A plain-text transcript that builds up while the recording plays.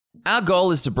Our goal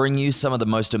is to bring you some of the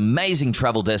most amazing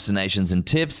travel destinations and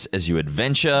tips as you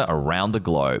adventure around the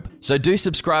globe. So do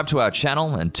subscribe to our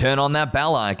channel and turn on that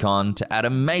bell icon to add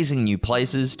amazing new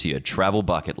places to your travel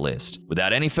bucket list.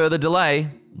 Without any further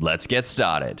delay, let's get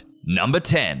started. Number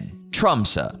 10.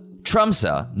 Tromsø.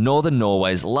 Tromsø, northern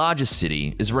Norway's largest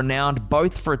city, is renowned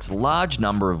both for its large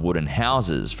number of wooden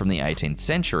houses from the 18th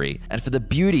century and for the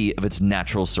beauty of its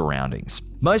natural surroundings.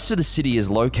 Most of the city is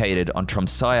located on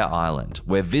Tromsøya Island,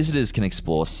 where visitors can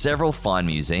explore several fine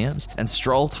museums and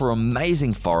stroll through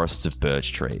amazing forests of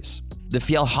birch trees. The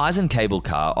Fjellheisen cable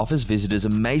car offers visitors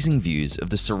amazing views of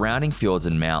the surrounding fjords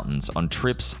and mountains on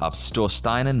trips up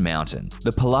Storsteinen Mountain.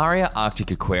 The Polaria Arctic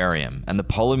Aquarium and the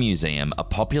Polar Museum are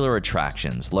popular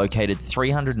attractions located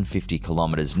 350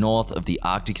 kilometers north of the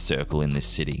Arctic Circle in this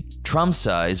city.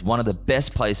 Tromsø is one of the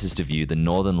best places to view the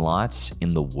Northern Lights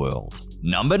in the world.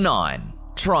 Number 9.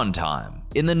 Trondheim.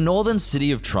 In the northern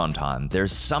city of Trondheim, there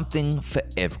is something for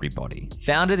everybody.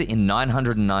 Founded in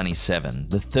 997,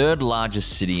 the third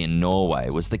largest city in Norway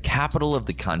was the capital of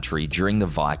the country during the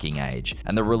Viking Age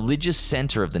and the religious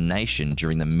center of the nation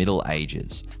during the Middle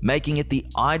Ages, making it the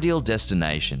ideal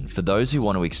destination for those who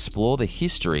want to explore the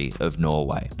history of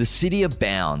Norway. The city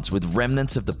abounds with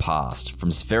remnants of the past, from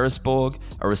Sverresborg,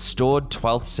 a restored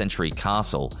 12th century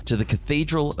castle, to the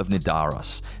Cathedral of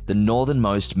Nidaros, the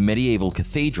northernmost medieval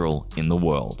cathedral in the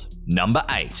world. Number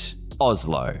 8.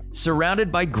 Oslo.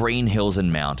 Surrounded by green hills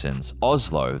and mountains,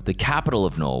 Oslo, the capital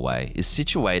of Norway, is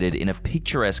situated in a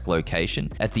picturesque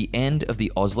location at the end of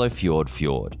the Oslofjord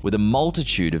Fjord, with a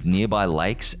multitude of nearby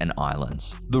lakes and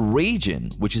islands. The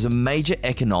region, which is a major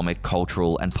economic,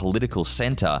 cultural, and political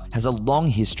center, has a long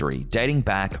history dating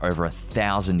back over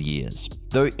 1,000 years.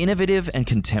 Though innovative and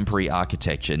contemporary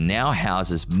architecture now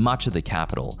houses much of the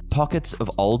capital, pockets of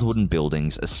old wooden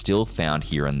buildings are still found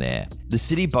here and there. The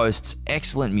city boasts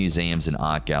excellent museums and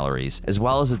art galleries, as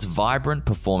well as its vibrant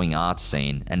performing arts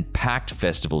scene and packed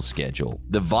festival schedule.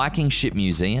 The Viking Ship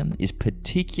Museum is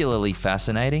particularly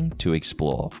fascinating to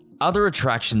explore. Other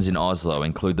attractions in Oslo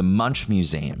include the Munch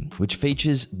Museum, which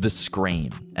features The Scream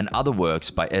and other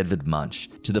works by Edvard Munch,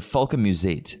 to the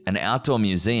Folkemuseet, an outdoor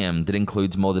museum that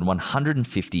includes more than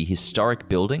 150 historic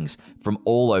buildings from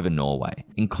all over Norway,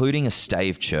 including a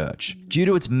stave church. Due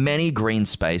to its many green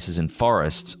spaces and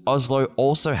forests, Oslo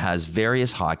also has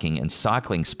various hiking and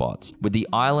cycling spots, with the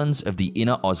islands of the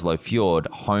inner Oslo Fjord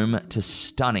home to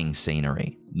stunning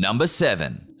scenery. Number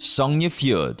 7.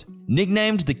 Sognefjord.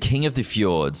 Nicknamed the King of the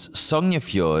Fjords,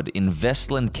 Sognefjord in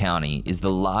Vestland County is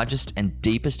the largest and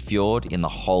deepest fjord in the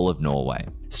whole of Norway.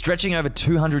 Stretching over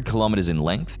 200 kilometers in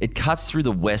length, it cuts through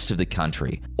the west of the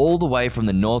country, all the way from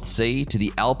the North Sea to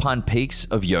the alpine peaks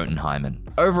of Jotunheimen.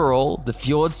 Overall, the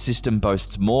fjord system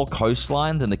boasts more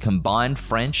coastline than the combined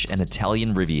French and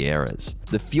Italian Rivieras.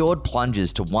 The fjord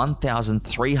plunges to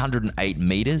 1,308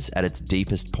 meters at its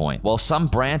deepest point, while some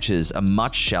branches are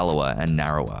much shallower and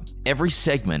narrower. Every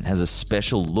segment has a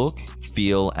special look,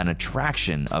 feel, and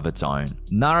attraction of its own.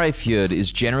 Narøyfjord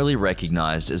is generally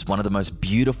recognized as one of the most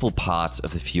beautiful parts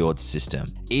of the fjord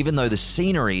system, even though the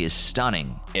scenery is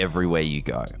stunning everywhere you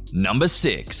go. Number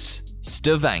 6.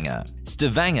 Stavanger.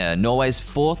 Stavanger, Norway's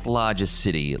fourth largest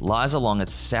city, lies along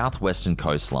its southwestern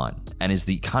coastline and is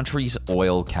the country's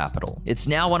oil capital. It's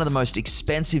now one of the most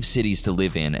expensive cities to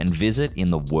live in and visit in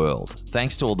the world,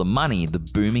 thanks to all the money the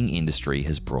booming industry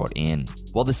has brought in.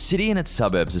 While the city and its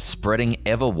suburbs are spreading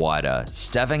ever wider,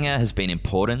 Stavanger has been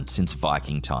important since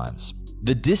Viking times.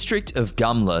 The district of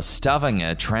Gamla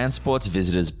Stavanger transports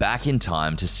visitors back in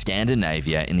time to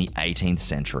Scandinavia in the 18th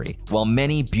century, while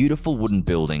many beautiful wooden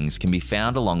buildings can be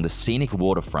found along the scenic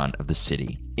waterfront of the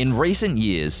city. In recent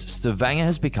years, Stavanger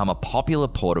has become a popular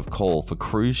port of call for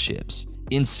cruise ships.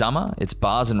 In summer, its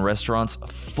bars and restaurants are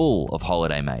full of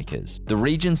holidaymakers. The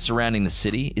region surrounding the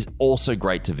city is also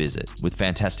great to visit, with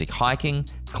fantastic hiking,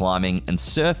 climbing, and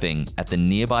surfing at the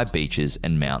nearby beaches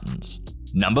and mountains.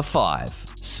 Number 5.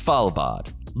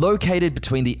 Svalbard. Located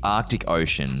between the Arctic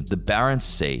Ocean, the Barents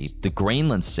Sea, the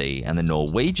Greenland Sea, and the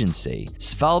Norwegian Sea,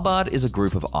 Svalbard is a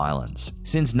group of islands.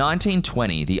 Since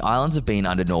 1920, the islands have been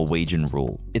under Norwegian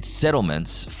rule. Its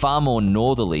settlements, far more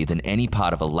northerly than any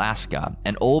part of Alaska,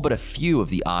 and all but a few of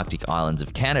the Arctic islands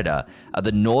of Canada, are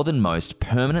the northernmost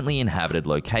permanently inhabited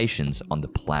locations on the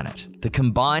planet. The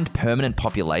combined permanent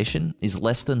population is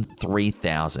less than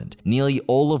 3,000, nearly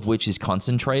all of which is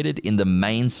concentrated in the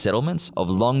main settlements of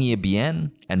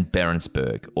Longyearbyen and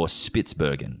Barentsburg, or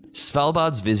Spitsbergen.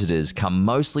 Svalbard's visitors come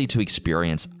mostly to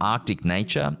experience Arctic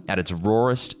nature at its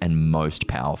rawest and most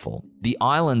powerful. The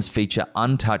islands feature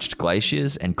untouched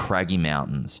glaciers and craggy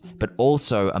mountains, but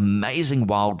also amazing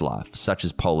wildlife such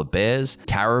as polar bears,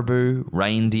 caribou,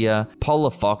 reindeer, polar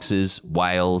foxes,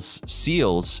 whales,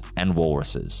 seals, and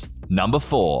walruses. Number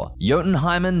 4.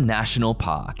 Jotunheimen National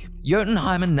Park.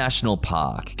 Jotunheimen National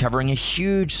Park, covering a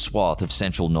huge swath of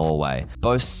central Norway,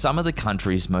 boasts some of the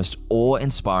country's most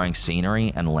awe-inspiring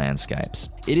scenery and landscapes.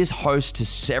 It is host to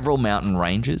several mountain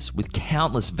ranges with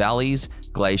countless valleys,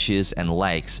 glaciers, and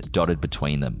lakes dotted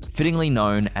between them, fittingly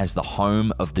known as the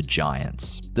home of the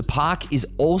giants. The park is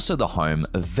also the home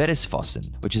of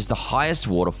Vedisfossen, which is the highest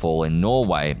waterfall in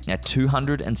Norway at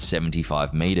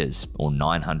 275 meters, or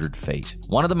 900 feet.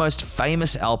 One of the most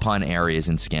famous alpine areas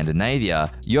in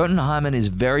Scandinavia, Jotunheimen is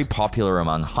very popular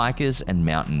among hikers and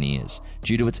mountaineers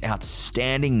due to its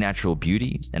outstanding natural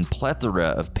beauty and plethora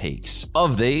of peaks.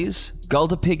 Of these,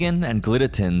 Galdhøpiggen and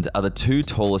Glittertind are the two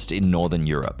tallest in Northern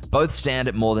Europe. Both stand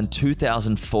at more than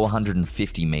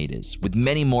 2,450 meters, with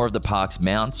many more of the park's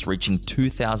mounts reaching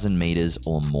 2,000 meters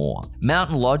or more.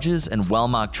 Mountain lodges and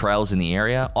well-marked trails in the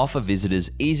area offer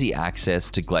visitors easy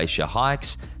access to glacier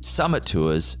hikes, summit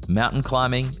tours, mountain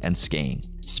climbing, and skiing.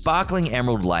 Sparkling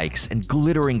emerald lakes and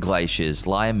glittering glaciers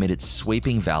lie amid its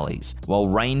sweeping valleys, while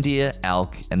reindeer,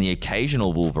 elk, and the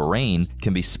occasional wolverine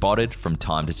can be spotted from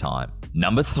time to time.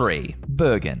 Number 3.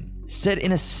 Bergen. Set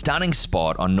in a stunning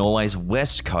spot on Norway's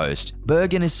west coast,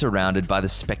 Bergen is surrounded by the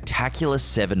spectacular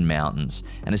Seven Mountains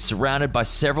and is surrounded by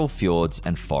several fjords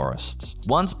and forests.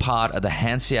 Once part of the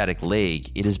Hanseatic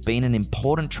League, it has been an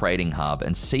important trading hub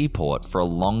and seaport for a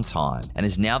long time and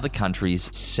is now the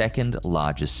country's second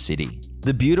largest city.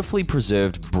 The beautifully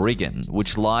preserved Bryggen,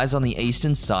 which lies on the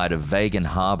eastern side of Vegen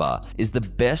Harbour, is the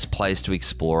best place to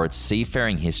explore its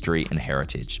seafaring history and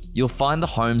heritage. You'll find the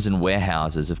homes and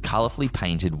warehouses of colourfully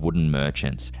painted wooden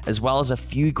merchants, as well as a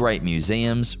few great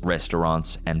museums,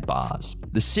 restaurants, and bars.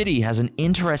 The city has an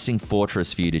interesting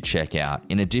fortress for you to check out,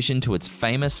 in addition to its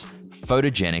famous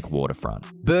photogenic waterfront.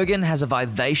 Bergen has a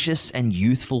vivacious and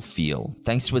youthful feel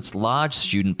thanks to its large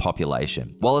student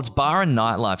population. While its bar and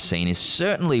nightlife scene is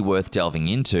certainly worth delving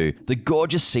into, the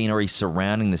gorgeous scenery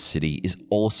surrounding the city is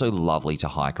also lovely to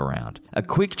hike around. A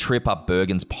quick trip up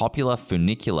Bergen's popular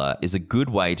funicular is a good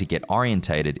way to get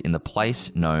orientated in the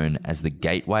place known as the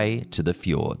Gateway to the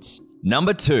Fjords.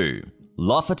 Number 2.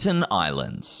 Lofoten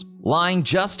Islands. Lying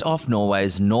just off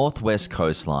Norway's northwest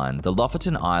coastline, the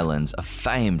Lofoten Islands are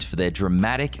famed for their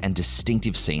dramatic and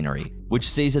distinctive scenery, which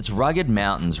sees its rugged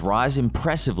mountains rise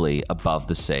impressively above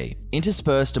the sea.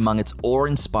 Interspersed among its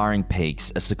awe-inspiring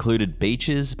peaks are secluded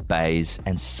beaches, bays,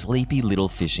 and sleepy little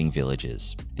fishing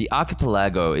villages. The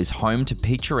archipelago is home to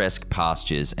picturesque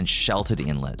pastures and sheltered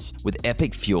inlets, with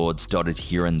epic fjords dotted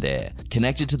here and there,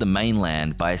 connected to the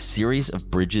mainland by a series of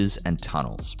bridges and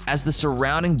tunnels. As the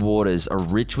surrounding waters are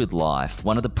rich with life,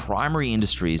 one of the primary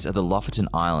industries of the Lofoten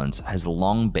Islands has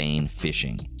long been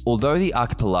fishing. Although the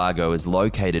archipelago is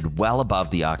located well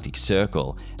above the Arctic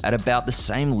Circle, at about the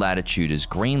same latitude as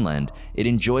Greenland, it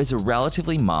enjoys a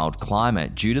relatively mild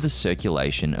climate due to the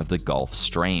circulation of the Gulf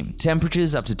Stream.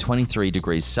 Temperatures up to 23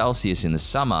 degrees Celsius in the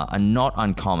summer are not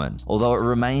uncommon, although it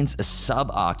remains a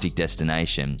sub-Arctic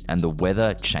destination and the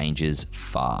weather changes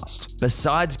fast.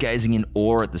 Besides gazing in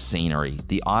awe at the scenery,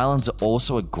 the islands are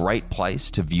also a great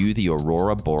place to view the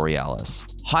Aurora Borealis.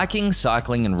 Hiking,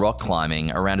 cycling, and rock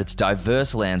climbing around its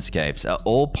diverse landscapes are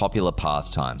all popular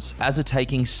pastimes, as are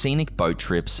taking scenic boat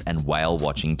trips and whale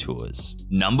watching tours.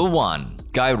 Number 1.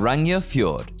 Geiranger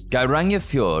Fjord. Geiranger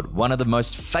Fjord, one of the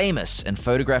most famous and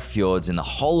photographed fjords in the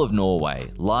whole of Norway,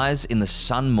 lies in the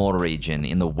Sunnmøre region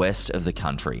in the west of the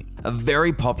country. A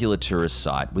very popular tourist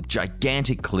site with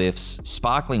gigantic cliffs,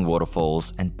 sparkling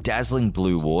waterfalls, and dazzling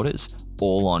blue waters,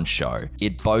 all on show.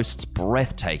 It boasts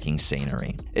breathtaking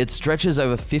scenery. It stretches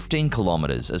over 15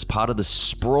 kilometers as part of the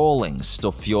sprawling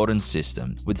Storfjorden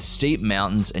system, with steep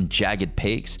mountains and jagged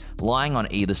peaks lying on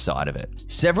either side of it.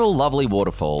 Several lovely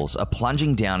waterfalls are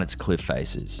plunging down its cliff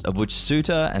faces, of which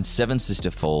Suta and Seven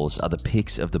Sister Falls are the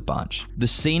picks of the bunch. The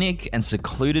scenic and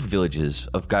secluded villages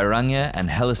of Geiranger and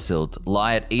Hellesilt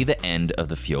lie at either end of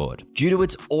the fjord. Due to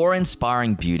its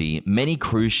awe-inspiring beauty, many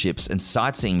cruise ships and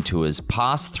sightseeing tours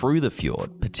pass through the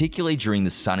fjord, particularly during the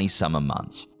sunny summer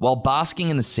months. While basking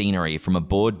in the scenery from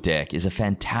aboard deck is a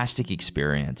fantastic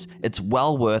experience, it's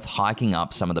well worth hiking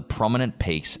up some of the prominent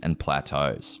peaks and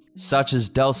plateaus. such as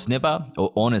Del Snibber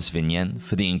or Ornisvinjen,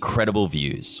 for the incredible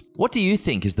views. What do you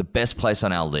think is the best place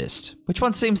on our list? Which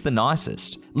one seems the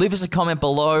nicest? Leave us a comment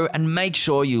below and make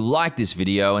sure you like this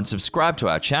video and subscribe to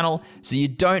our channel so you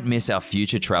don't miss our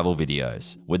future travel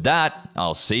videos. With that,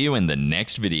 I'll see you in the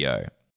next video.